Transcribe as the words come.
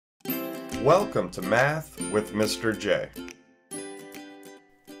Welcome to Math with Mr. J.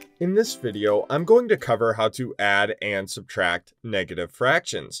 In this video, I'm going to cover how to add and subtract negative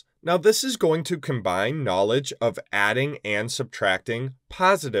fractions. Now, this is going to combine knowledge of adding and subtracting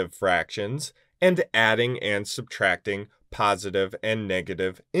positive fractions and adding and subtracting positive and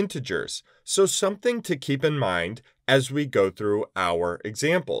negative integers. So something to keep in mind as we go through our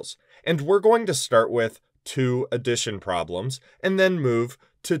examples. And we're going to start with 2 addition problems and then move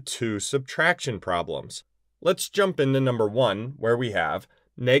to 2 subtraction problems. Let's jump into number 1, where we have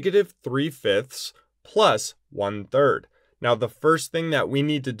 -3/5 plus 1/3. Now, the first thing that we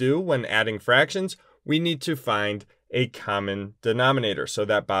need to do when adding fractions, we need to find a common denominator. So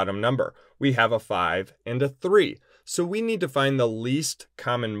that bottom number, we have a 5 and a 3. So we need to find the least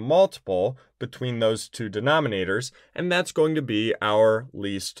common multiple between those 2 denominators, and that's going to be our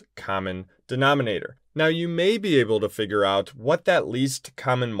least common denominator. Now, you may be able to figure out what that least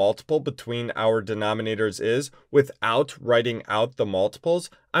common multiple between our denominators is without writing out the multiples.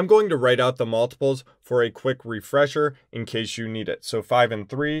 I'm going to write out the multiples for a quick refresher in case you need it. So 5 and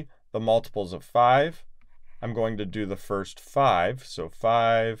 3, the multiples of 5. I'm going to do the first 5. So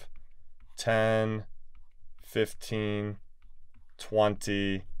 5, 10, 15,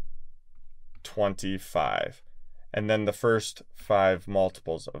 20, 25. And then the first 5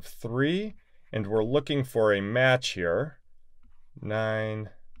 multiples of 3. And we're looking for a match here, 9,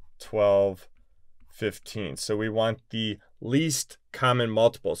 12, 15. So we want the least common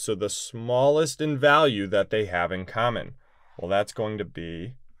multiple, so the smallest in value that they have in common. Well, that's going to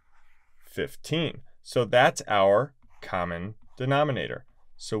be 15. So that's our common denominator.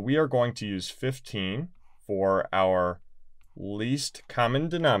 So we are going to use 15 for our least common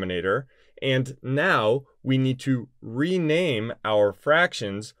denominator. And now we need to rename our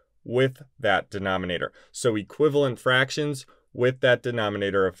fractions with that denominator. So equivalent fractions with that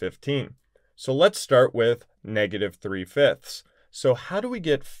denominator of 15. So let's start with -3/5. So how do we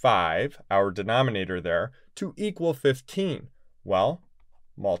get 5, our denominator there, to equal 15? Well,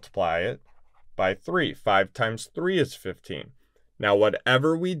 multiply it by 3. 5 times 3 is 15. Now,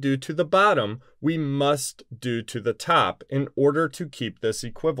 whatever we do to the bottom, we must do to the top in order to keep this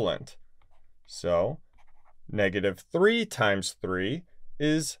equivalent. So -3 times 3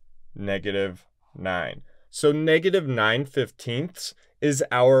 is -9. So -9/15 is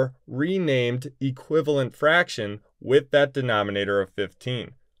our renamed equivalent fraction with that denominator of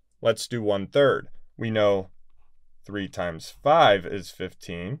 15. Let's do 1/3. We know 3 times 5 is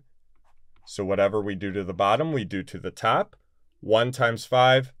 15. So whatever we do to the bottom, we do to the top. 1 times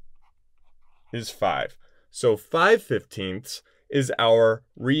 5 is 5. So 5/15 is our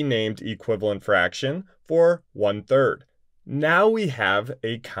renamed equivalent fraction for 1/3. Now we have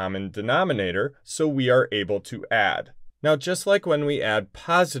a common denominator, so we are able to add. Now, just like when we add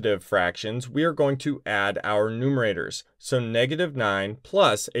positive fractions, we are going to add our numerators. So -9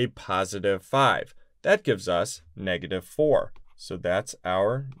 plus a positive 5. That gives us -4. So that's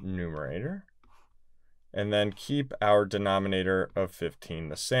our numerator. And then keep our denominator of 15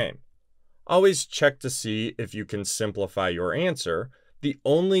 the same. Always check to see if you can simplify your answer. The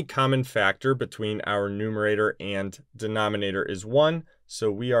only common factor between our numerator and denominator is 1,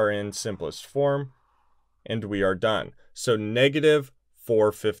 so we are in simplest form, and we are done. So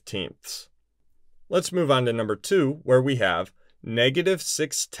 -4/15. Let's move on to number 2, where we have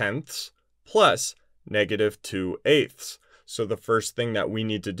 -6/10 plus -2/8. So the first thing that we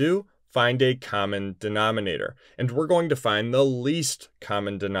need to do, find a common denominator. And we're going to find the least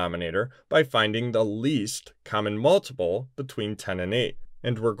common denominator by finding the least common multiple between 10 and 8.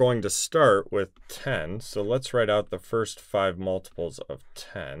 And we're going to start with 10. So let's write out the first 5 multiples of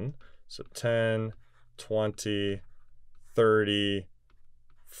 10. So 10, 20, 30,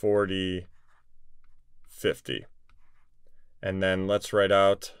 40, 50. And then let's write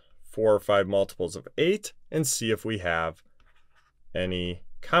out 4 or 5 multiples of 8 and see if we have any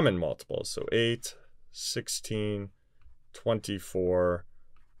common multiples. So 8, 16, 24,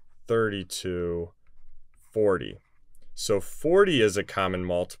 32, 40. So 40 is a common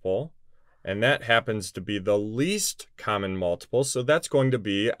multiple, and that happens to be the least common multiple. So that's going to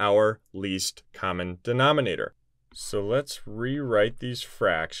be our least common denominator. So let's rewrite these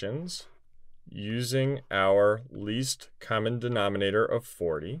fractions using our least common denominator of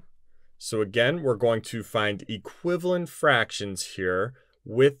 40. So again, we're going to find equivalent fractions here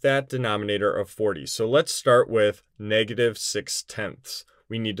with that denominator of 40. So let's start with -6/10.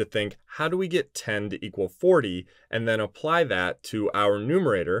 We need to think, how do we get 10 to equal 40, and then apply that to our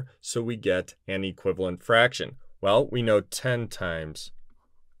numerator so we get an equivalent fraction. Well, we know 10 times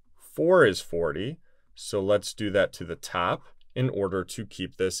 4 is 40, so let's do that to the top. in order to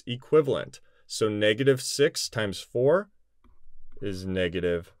keep this equivalent. So negative 6 times 4 is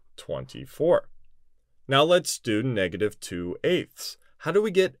negative 24. Now let's do negative 2/8. How do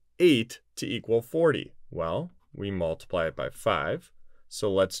we get 8 to equal 40? Well, we multiply it by 5.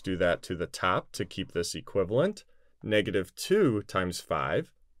 So let's do that to the top to keep this equivalent. Negative 2 times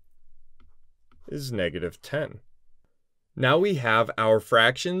 5 is negative 10. Now we have our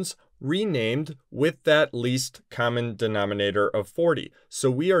fractions renamed with that least common denominator of 40.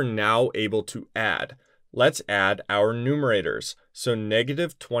 So we are now able to add. Let's add our numerators. So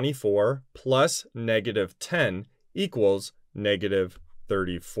negative 24 plus negative 10 equals negative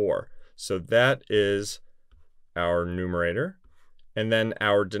 34. So that is our numerator. And then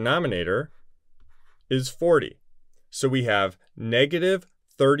our denominator is 40. So we have negative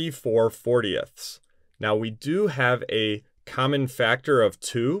 34/40. Now we do have a common factor of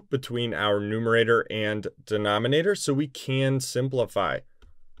 2 between our numerator and denominator, so we can simplify.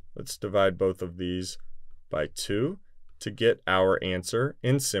 Let's divide both of these by 2 to get our answer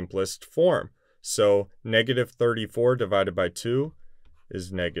in simplest form. So negative 34 divided by 2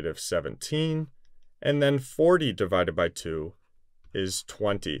 is negative 17, and then 40 divided by 2 is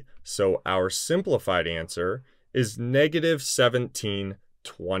 20. So our simplified answer is negative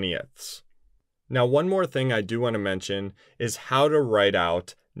 17/20. Now, one more thing I do want to mention is how to write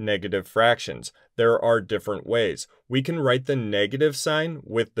out negative fractions. There are different ways. We can write the negative sign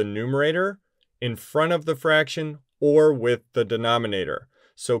with the numerator in front of the fraction or with the denominator.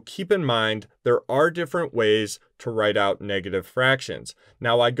 So keep in mind, there are different ways to write out negative fractions.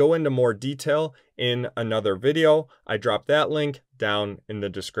 Now, I go into more detail in another video. I drop that link down in the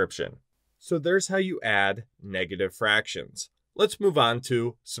description. So there's how you add negative fractions. Let's move on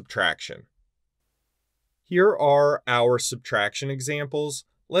to subtraction. Here are our subtraction examples.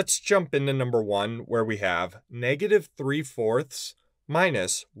 Let's jump into number 1, where we have negative 3/4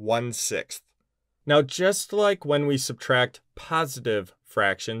 minus 1/6. Now, just like when we subtract positive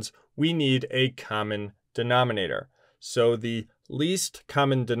fractions, we need a common denominator. So the least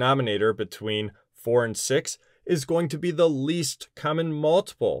common denominator between 4 and 6 is going to be the least common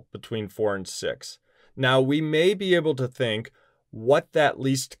multiple between 4 and 6. Now, we may be able to think what that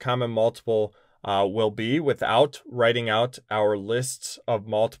least common multiple will be without writing out our lists of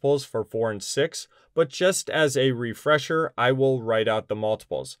multiples for 4 and 6. But just as a refresher, I will write out the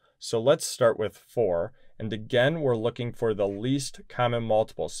multiples. So let's start with 4. And again, we're looking for the least common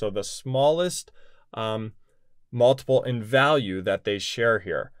multiple. So the smallest multiple in value that they share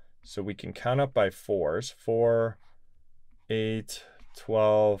here. So we can count up by 4s. 4, 8,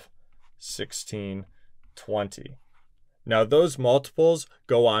 12, 16, 20. Now those multiples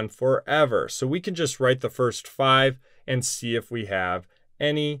go on forever, so we can just write the first 5 and see if we have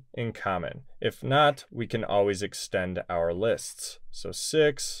any in common. If not, we can always extend our lists. So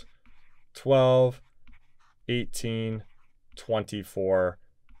 6, 12, 18, 24,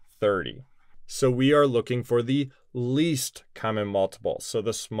 30. So we are looking for the least common multiple, so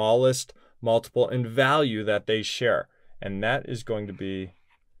the smallest multiple in value that they share, and that is going to be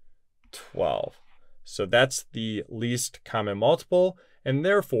 12. So that's the least common multiple, and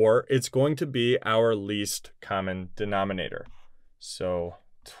therefore it's going to be our least common denominator. So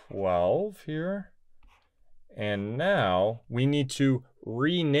 12 here. And now we need to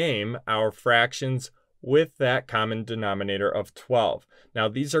rename our fractions with that common denominator of 12. Now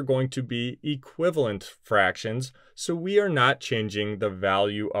these are going to be equivalent fractions, so we are not changing the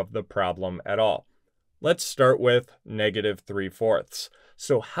value of the problem at all. Let's start with negative 3/4.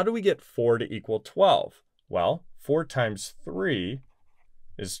 So how do we get 4 to equal 12? Well, 4 times 3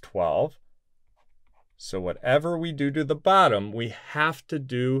 is 12. So whatever we do to the bottom, we have to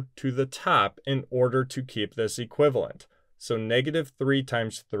do to the top in order to keep this equivalent. So negative 3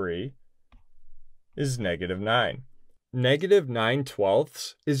 times 3 is negative 9. Negative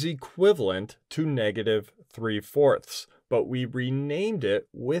 9/12 is equivalent to negative 3/4, but we renamed it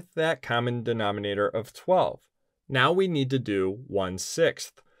with that common denominator of 12. Now we need to do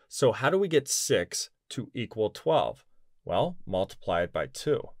 1/6. So how do we get 6 to equal 12? Well, multiply it by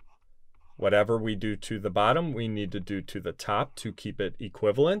 2. Whatever we do to the bottom, we need to do to the top to keep it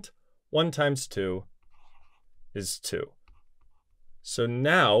equivalent. 1 times 2 is 2. So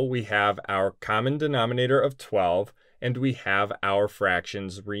now we have our common denominator of 12, and we have our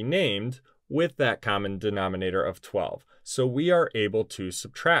fractions renamed with that common denominator of 12. So we are able to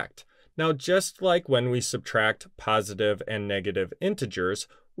subtract. Now, just like when we subtract positive and negative integers,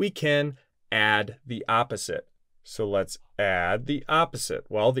 we can add the opposite. So let's add the opposite.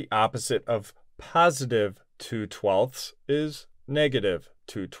 Well, the opposite of positive 2/12 is negative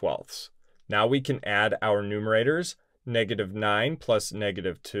 2/12. Now we can add our numerators. negative 9 plus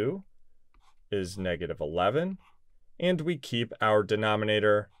negative 2 is negative 11. And we keep our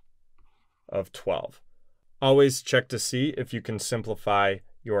denominator of 12. Always check to see if you can simplify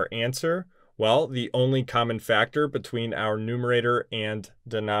your answer. Well, the only common factor between our numerator and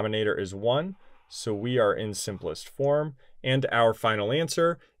denominator is 1, so we are in simplest form, and our final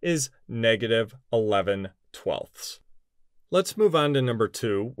answer is negative 11/12. Let's move on to number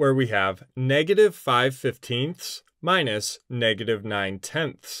 2, where we have negative 5/15 minus negative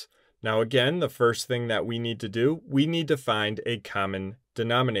 9/10. Now again, the first thing that we need to do, we need to find a common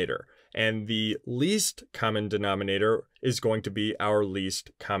denominator. And the least common denominator is going to be our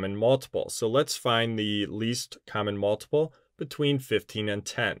least common multiple. So let's find the least common multiple between 15 and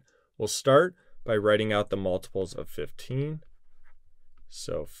 10. We'll start by writing out the multiples of 15.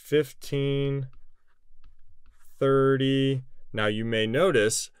 So 15, 30. Now you may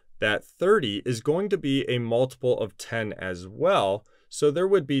notice that 30 is going to be a multiple of 10 as well. So there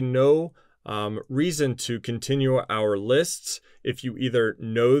would be no reason to continue our lists if you either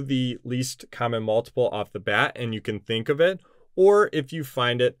know the least common multiple off the bat and you can think of it, or if you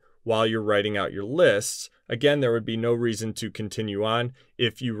find it while you're writing out your lists. Again, there would be no reason to continue on.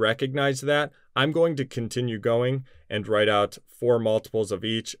 If you recognize that, I'm going to continue going and write out 4 multiples of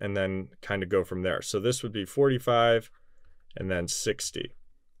each and then kind of go from there. So this would be 45 and then 60.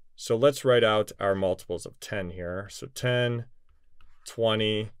 So let's write out our multiples of 10 here. So 10,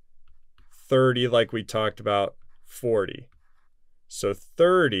 20, 30, like we talked about, 40. So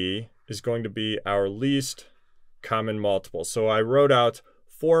 30 is going to be our least common multiple. So I wrote out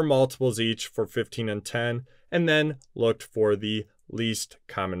 4 multiples each for 15 and 10, and then looked for the least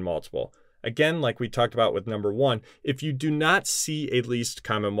common multiple. Again, like we talked about with number 1, if you do not see a least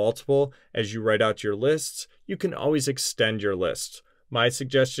common multiple as you write out your lists, you can always extend your list. My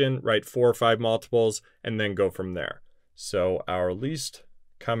suggestion, write 4 or 5 multiples and then go from there. So our least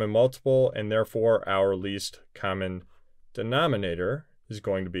common multiple, and therefore our least common denominator, is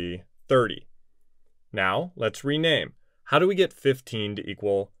going to be 30. Now let's rename. How do we get 15 to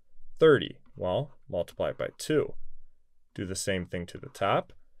equal 30? Well, multiply it by 2. Do the same thing to the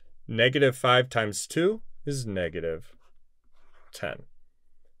top. Negative 5 times 2 is negative 10.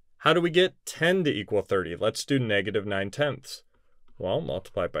 How do we get 10 to equal 30? Let's do negative 9/10. Well,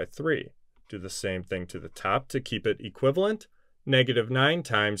 multiply it by 3. Do the same thing to the top to keep it equivalent. Negative 9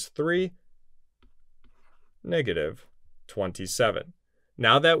 times 3, negative 27.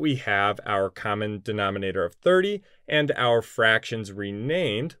 Now that we have our common denominator of 30 and our fractions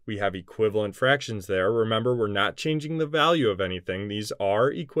renamed, we have equivalent fractions there. Remember, we're not changing the value of anything. These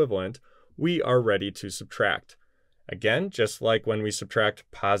are equivalent. We are ready to subtract. Again, just like when we subtract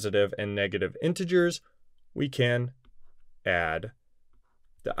positive and negative integers, we can add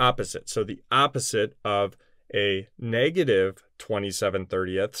the opposite. So the opposite of a negative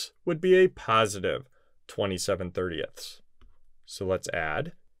 27/30 would be a positive 27/30. So let's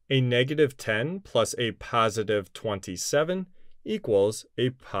add. A negative 10 plus a positive 27 equals a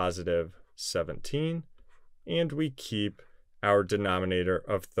positive 17. And we keep our denominator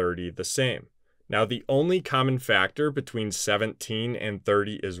of 30 the same. Now the only common factor between 17 and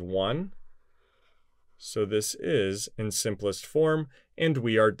 30 is 1. So this is in simplest form, and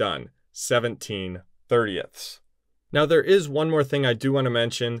we are done. 17/30. Now there is one more thing I do want to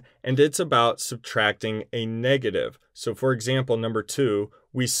mention, and it's about subtracting a negative. So for example, number 2,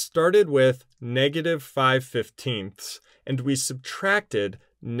 we started with negative 5/15, and we subtracted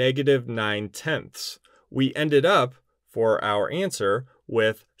negative 9/10. We ended up, for our answer,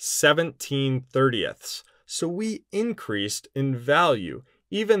 with 17/30. So we increased in value,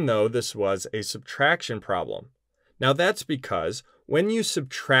 even though this was a subtraction problem. Now that's because when you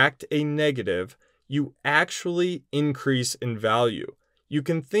subtract a negative, you actually increase in value. You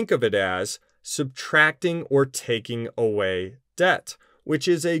can think of it as subtracting or taking away debt, which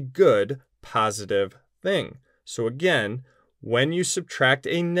is a good, positive thing. So again, when you subtract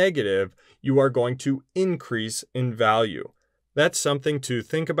a negative, you are going to increase in value. That's something to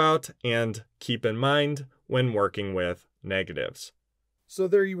think about and keep in mind when working with negatives. So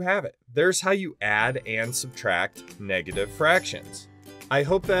there you have it. There's how you add and subtract negative fractions. I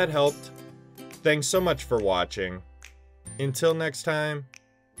hope that helped. Thanks so much for watching. Until next time,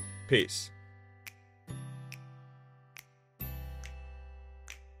 peace.